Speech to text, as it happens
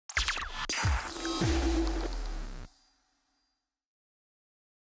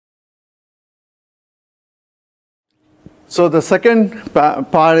So the second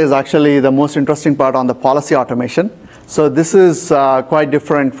part is actually the most interesting part on the policy automation. So this is quite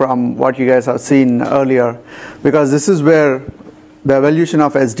different from what you guys have seen earlier, because this is where the evolution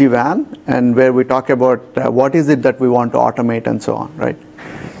of SD-WAN and where we talk about what is it that we want to automate and so on, right?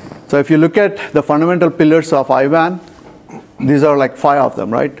 So if you look at the fundamental pillars of IWAN, these are like 5 of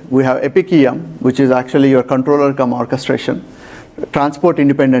them, right? We have APIC-EM, which is actually your controller cum orchestration, transport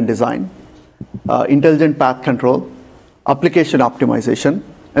independent design, intelligent path control, application optimization,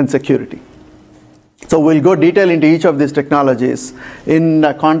 and security. So we'll go detail into each of these technologies in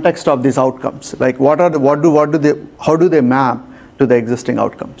the context of these outcomes. Like how do they map to the existing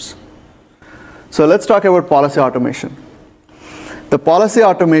outcomes? So let's talk about policy automation. The policy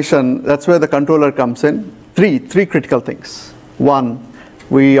automation, that's where the controller comes in. Three critical things. 1,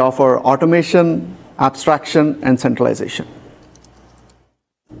 we offer automation, abstraction, and centralization.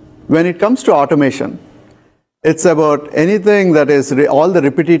 When it comes to automation, it's about anything that is all the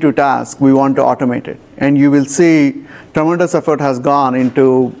repetitive tasks, we want to automate it. And you will see tremendous effort has gone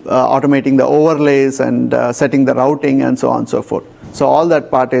into automating the overlays and setting the routing and so on and so forth. So all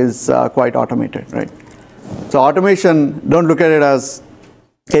that part is quite automated, right? So automation, don't look at it as,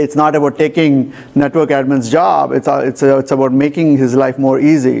 okay, it's not about taking network admin's job, it's about making his life more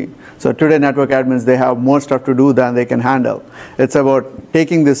easy. So today network admins, they have more stuff to do than they can handle. It's about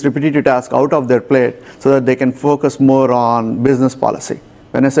taking this repetitive task out of their plate so that they can focus more on business policy.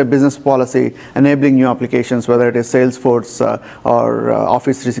 When I say business policy, enabling new applications, whether it is Salesforce or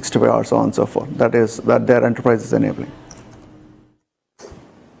Office 365 or so on and so forth, that their enterprise is enabling.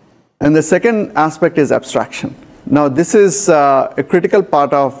 And the second aspect is abstraction. Now this is a critical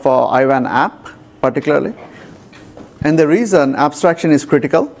part of IWAN app particularly. And the reason abstraction is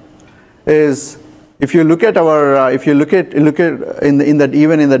critical is if you look at our, even in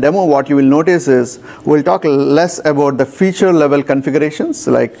the demo, what you will notice is we'll talk less about the feature level configurations,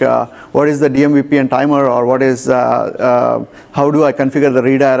 like what is the DMVPN timer, or what is, how do I configure the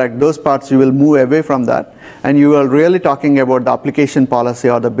redirect, those parts you will move away from that. And you are really talking about the application policy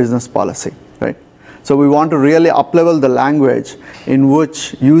or the business policy, right? So we want to really up-level the language in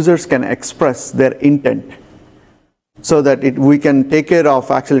which users can express their intent, so that we can take care of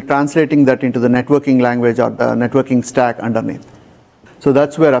actually translating that into the networking language or the networking stack underneath. So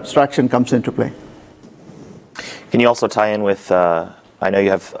that's where abstraction comes into play. Can you also tie in with, I know you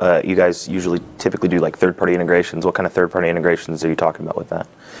have, you guys usually typically do like third-party integrations. What kind of third-party integrations are you talking about with that?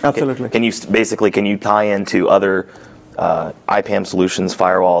 Absolutely. Can you tie into other IPAM solutions,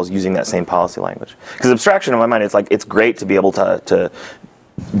 firewalls, using that same policy language? Because abstraction, in my mind, it's great to be able to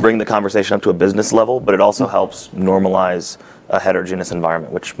bring the conversation up to a business level, but it also helps normalize a heterogeneous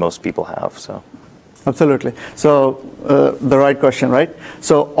environment, which most people have. So, absolutely. So the right question, right?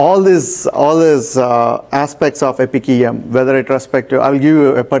 So all these aspects of APIC-EM, whether it respect to, I'll give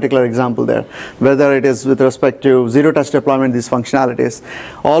you a particular example there, whether it is with respect to zero-touch deployment, these functionalities,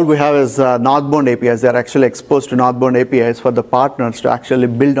 all we have is northbound APIs. They're actually exposed to northbound APIs for the partners to actually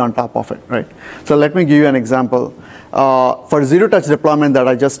build on top of it, right? So let me give you an example. For zero-touch deployment that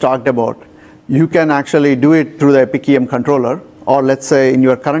I just talked about, you can actually do it through the APIC-EM controller, or let's say in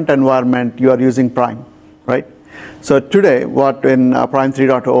your current environment, you are using Prime, right? So today, what in Prime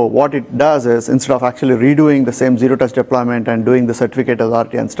 3.0, what it does is, instead of actually redoing the same zero-touch deployment and doing the certificate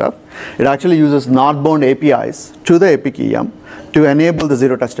authority and stuff, it actually uses northbound APIs to the APIC-EM to enable the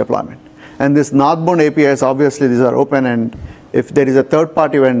zero-touch deployment. And this northbound APIs, obviously, these are open, and if there is a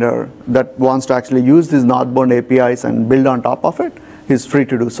third-party vendor that wants to actually use these northbound APIs and build on top of it, he's free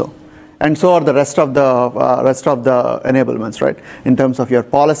to do so. And so are the rest of the enablements, right? In terms of your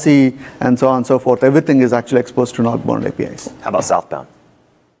policy and so on and so forth, everything is actually exposed to northbound APIs. How about southbound?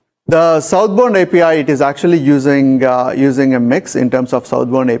 The southbound API, it is actually using a mix in terms of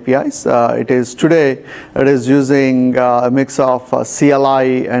southbound APIs. Today it is using a mix of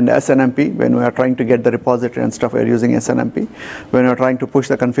CLI and SNMP. When we are trying to get the repository and stuff, we are using SNMP. When we are trying to push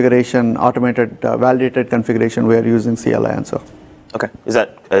the configuration, automated validated configuration, we are using CLI and so. Okay. Is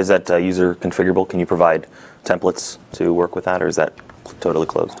that user configurable? Can you provide templates to work with that, or is that totally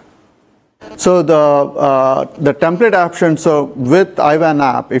closed? So the template option, so with IWAN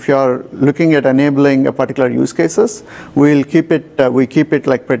app, if you're looking at enabling a particular use cases, we keep it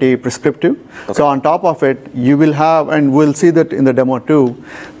like pretty prescriptive. Okay. So on top of it, you will have, and we'll see that in the demo too,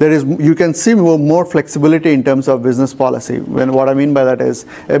 you can see more flexibility in terms of business policy. What I mean by that is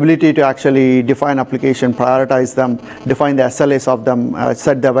ability to actually define application, prioritize them, define the SLAs of them,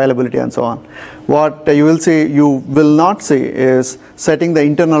 set the availability and so on. What you will not see is setting the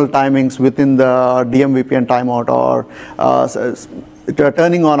internal timings within the DMVPN timeout, or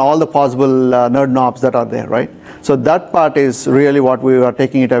turning on all the possible nerd knobs that are there, right? So that part is really what we are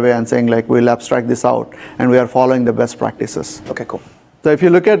taking it away and saying, like, we'll abstract this out, and we are following the best practices. Okay, cool. So if you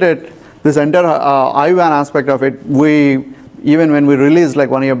look at it, this entire IWAN aspect of it, even when we released like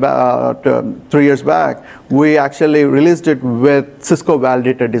 1 year back, 3 years back, we actually released it with Cisco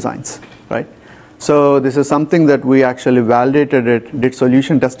validated designs, right? So this is something that we actually validated it, did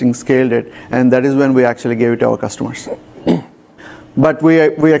solution testing, scaled it, and that is when we actually gave it to our customers. But we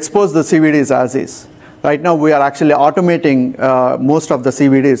exposed the CVDs as is. Right now we are actually automating most of the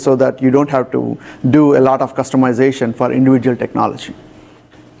CVDs so that you don't have to do a lot of customization for individual technology.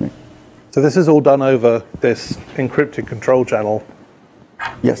 So this is all done over this encrypted control channel.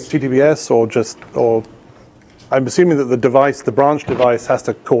 Yes. HTTPS or I'm assuming that the branch device has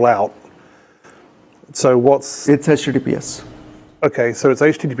to call out. So it's HTTPS. Okay, so it's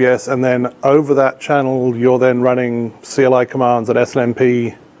HTTPS, and then over that channel, you're then running CLI commands and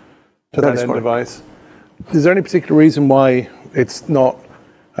SNMP to that end device. Is there any particular reason why it's not,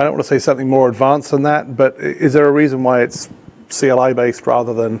 I don't want to say something more advanced than that, but is there a reason why it's CLI-based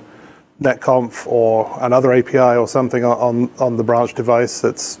rather than netconf or another API or something on the branch device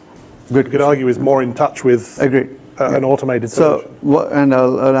that's, you could argue, is more in touch with an automated solution? And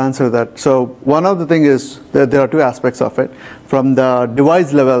I'll answer that. So one of the things is that there are two aspects of it. From the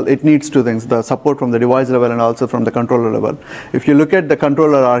device level, it needs two things, the support from the device level and also from the controller level. If you look at the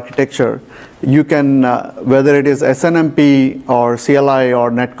controller architecture, you can, whether it is SNMP or CLI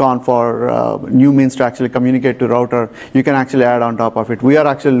or netconf or new means to actually communicate to router, you can actually add on top of it. We are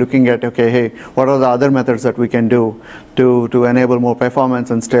actually looking at, okay, hey, what are the other methods that we can do to enable more performance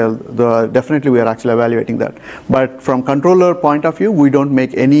and still, definitely we are actually evaluating that. But from controller point of view, we don't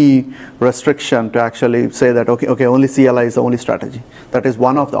make any restriction to actually say that, okay, only CLI is the only strategy. That is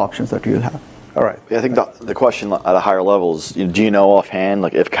one of the options that you'll have. All right. Yeah, I think the question at a higher level is, do you know offhand,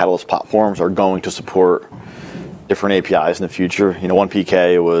 like, if Catalyst platforms are going to support different APIs in the future?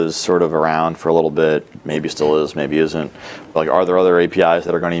 1PK was sort of around for a little bit, maybe still is, maybe isn't. But, like, are there other APIs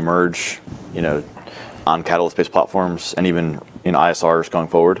that are going to emerge, on Catalyst-based platforms and even ISRs going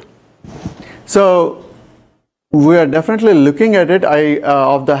forward? So we are definitely looking at it.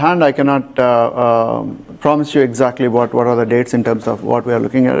 Off the hand, I cannot promise you exactly what are the dates in terms of what we are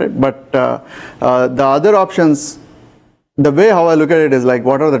looking at it. But the other options, the way how I look at it is like,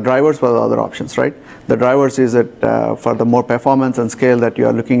 what are the drivers for the other options, right? The drivers is it for the more performance and scale that you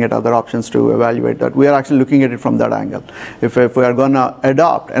are looking at other options to evaluate that. We are actually looking at it from that angle. If we are going to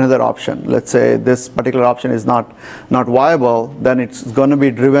adopt another option, let's say this particular option is not viable, then it's going to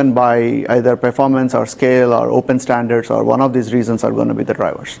be driven by either performance or scale or open standards, or one of these reasons are going to be the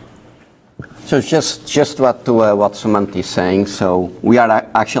drivers. So just what Sumant is saying, so we are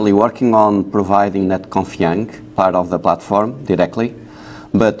actually working on providing netconf part of the platform directly.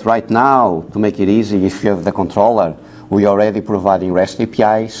 But right now, to make it easy, if you have the controller, we are already providing REST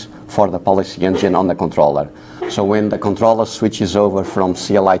APIs for the policy engine on the controller. So when the controller switches over from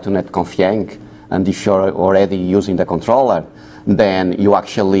CLI to netconf, and if you're already using the controller, then you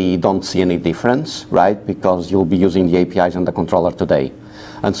actually don't see any difference, right? Because you'll be using the APIs on the controller today.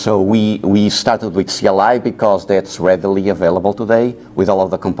 And so we started with CLI because that's readily available today with all of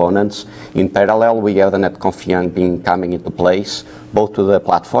the components. In parallel, we have the netconf being coming into place, both to the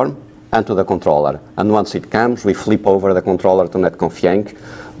platform and to the controller. And once it comes, we flip over the controller to netconf,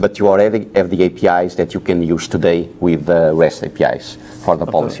 but you already have the APIs that you can use today with the REST APIs for the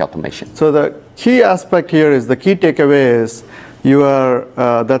policy automation. So the key aspect here is, the key takeaway is,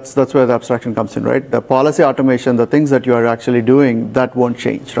 that's where the abstraction comes in, right? The policy automation, the things that you are actually doing, that won't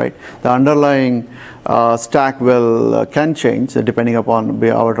change, right? The underlying stack can change depending upon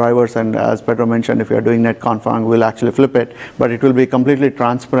our drivers, and as Pedro mentioned, if you are doing netconf, we'll actually flip it, but it will be completely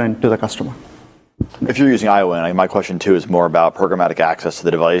transparent to the customer. If you're using IWAN, my question too is more about programmatic access to the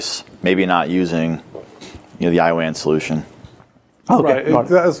device, maybe not using the IWAN solution. Okay, right.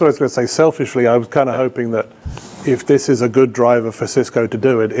 That's what I was going to say. Selfishly, I was kind of hoping that if this is a good driver for Cisco to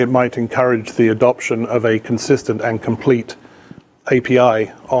do it, it might encourage the adoption of a consistent and complete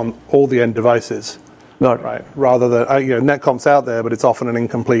API on all the end devices. Right. Rather than, netconf's out there, but it's often an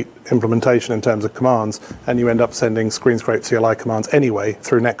incomplete implementation in terms of commands, and you end up sending screen scrape CLI commands anyway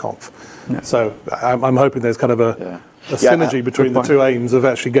through netconf. Yeah. So I'm hoping there's kind of a synergy between the two aims of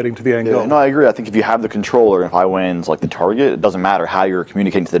actually getting to the end goal. No, I agree. I think if you have the controller, if IWAN's like the target, it doesn't matter how you're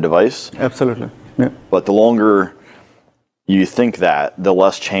communicating to the device. Absolutely. Yeah. But the longer you think that, the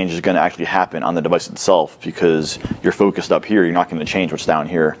less change is going to actually happen on the device itself, because you're focused up here, you're not going to change what's down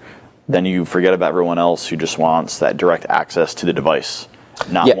here. Then you forget about everyone else who just wants that direct access to the device,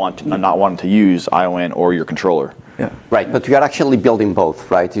 not wanting to use IWAN or your controller. Yeah. Right, but we are actually building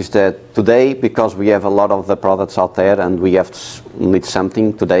both, right? Is that today, because we have a lot of the products out there and we need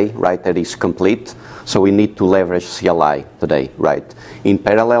something today, right, that is complete, so we need to leverage CLI today, right? In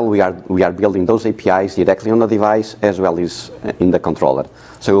parallel, we are building those APIs directly on the device as well as in the controller.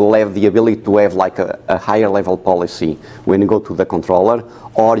 So we'll have the ability to have like a higher level policy when you go to the controller,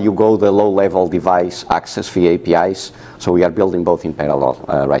 or you go the low level device access via APIs. So we are building both in parallel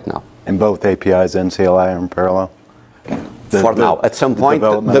right now. And both APIs and CLI are in parallel? For now, at some point,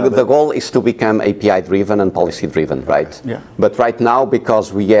 the goal is to become API-driven and policy-driven, right? Yeah. But right now,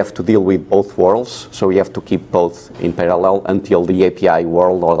 because we have to deal with both worlds, so we have to keep both in parallel until the API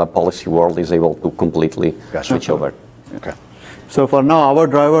world or the policy world is able to completely switch over. Okay. So for now, our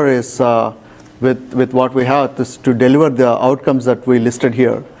driver is with what we have to deliver the outcomes that we listed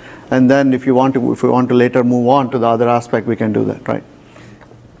here, and then if we want to later move on to the other aspect, we can do that, right?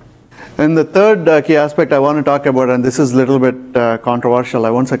 And the third key aspect I want to talk about, and this is a little bit controversial, I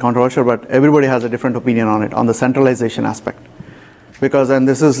won't say controversial, but everybody has a different opinion on it, on the centralization aspect. Because, and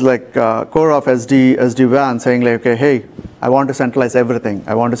this is like core of SD-WAN saying like, okay, hey, I want to centralize everything.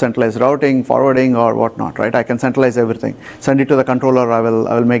 I want to centralize routing, forwarding, or whatnot, right? I can centralize everything. Send it to the controller, I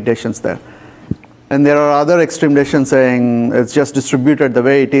will make decisions there. And there are other extreme decisions saying it's just distributed the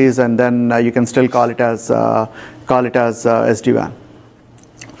way it is, and then you can still call it as SD-WAN.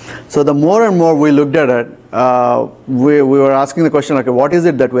 So the more and more we looked at it, we were asking the question, okay, what is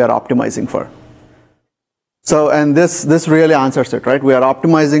it that we are optimizing for? So, and this really answers it, right? We are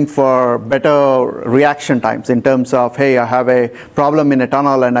optimizing for better reaction times in terms of, hey, I have a problem in a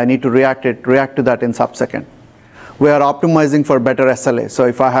tunnel and I need to react to that in sub-second. We are optimizing for better SLA. So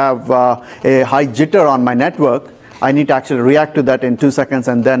if I have a high jitter on my network, I need to actually react to that in 2 seconds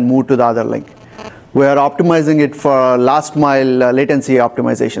and then move to the other link. We are optimizing it for last mile latency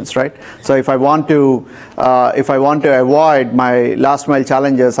optimizations, right? So if I want to avoid my last mile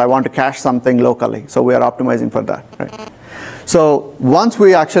challenges, I want to cache something locally. So we are optimizing for that, right? So once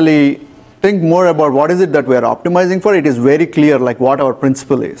we actually think more about what is it that we are optimizing for, it is very clear like what our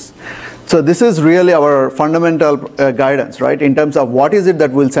principle is. So this is really our fundamental guidance, right? In terms of what is it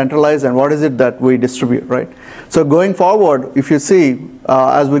that we'll centralize and what is it that we distribute, right? So going forward, if you see,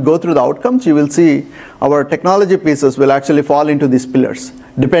 as we go through the outcomes, you will see our technology pieces will actually fall into these pillars,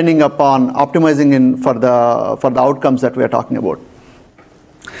 depending upon optimizing for the outcomes that we are talking about.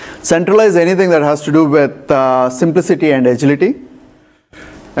 Centralize anything that has to do with simplicity and agility,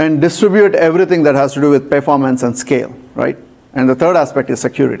 and distribute everything that has to do with performance and scale, right? And the third aspect is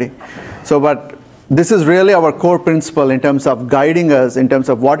security. So, but this is really our core principle in terms of guiding us in terms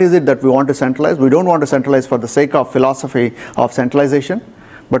of what is it that we want to centralize. We don't want to centralize for the sake of philosophy of centralization,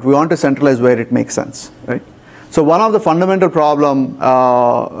 but we want to centralize where it makes sense, right? So one of the fundamental problem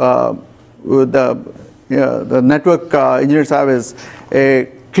with the network engineers have is a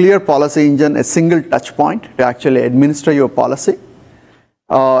clear policy engine, a single touch point to actually administer your policy,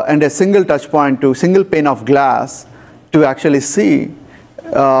 and a single touch point to single pane of glass to actually see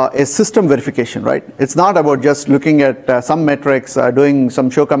a system verification, right? It's not about just looking at some metrics, doing some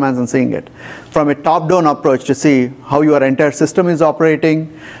show commands and seeing it. From a top-down approach to see how your entire system is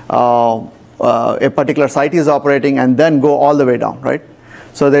operating, a particular site is operating, and then go all the way down, right?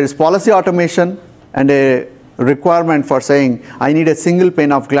 So there is policy automation and a requirement for saying, I need a single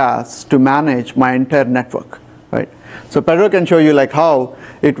pane of glass to manage my entire network, right? So Pedro can show you like how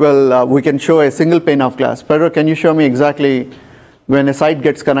it will, we can show a single pane of glass. Pedro, can you show me exactly when a site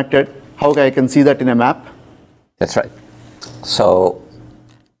gets connected, how I can see that in a map? That's right. So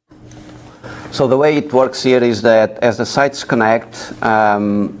the way it works here is that as the sites connect,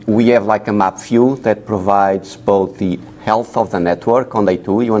 we have like a map view that provides both the health of the network on day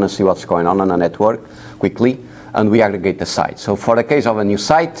 2. You want to see what's going on the network quickly, and we aggregate the site. So for the case of a new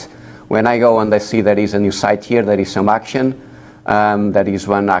site, when I go and I see there is a new site here, there is some action. There is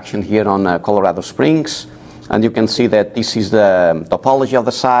one action here on Colorado Springs. And you can see that this is the topology of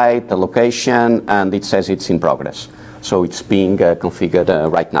the site, the location, and it says it's in progress. So it's being configured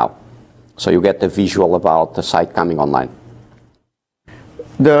right now. So you get the visual about the site coming online.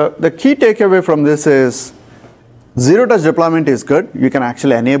 The key takeaway from this is zero-touch deployment is good. You can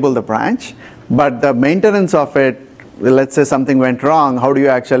actually enable the branch, but the maintenance of it let's say something went wrong, how do you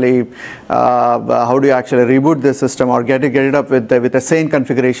actually reboot the system or get it up with a sane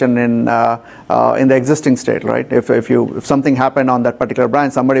configuration in the existing state, right? If something happened on that particular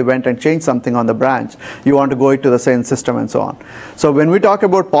branch, somebody went and changed something on the branch, you want to go to the same system and so on. So when we talk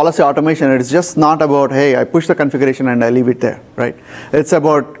about policy automation, it's just not about, hey, I push the configuration and I leave it there, right? It's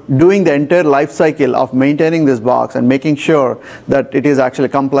about doing the entire life cycle of maintaining this box and making sure that it is actually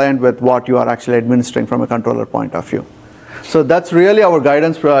compliant with what you are actually administering from a controller point of view. So that's really our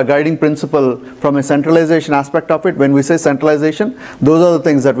guiding principle from a centralization aspect of it. When we say centralization, those are the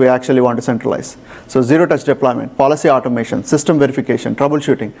things that we actually want to centralize. So zero-touch deployment, policy automation, system verification,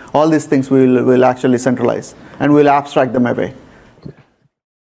 troubleshooting, all these things we will actually centralize, and we'll abstract them away.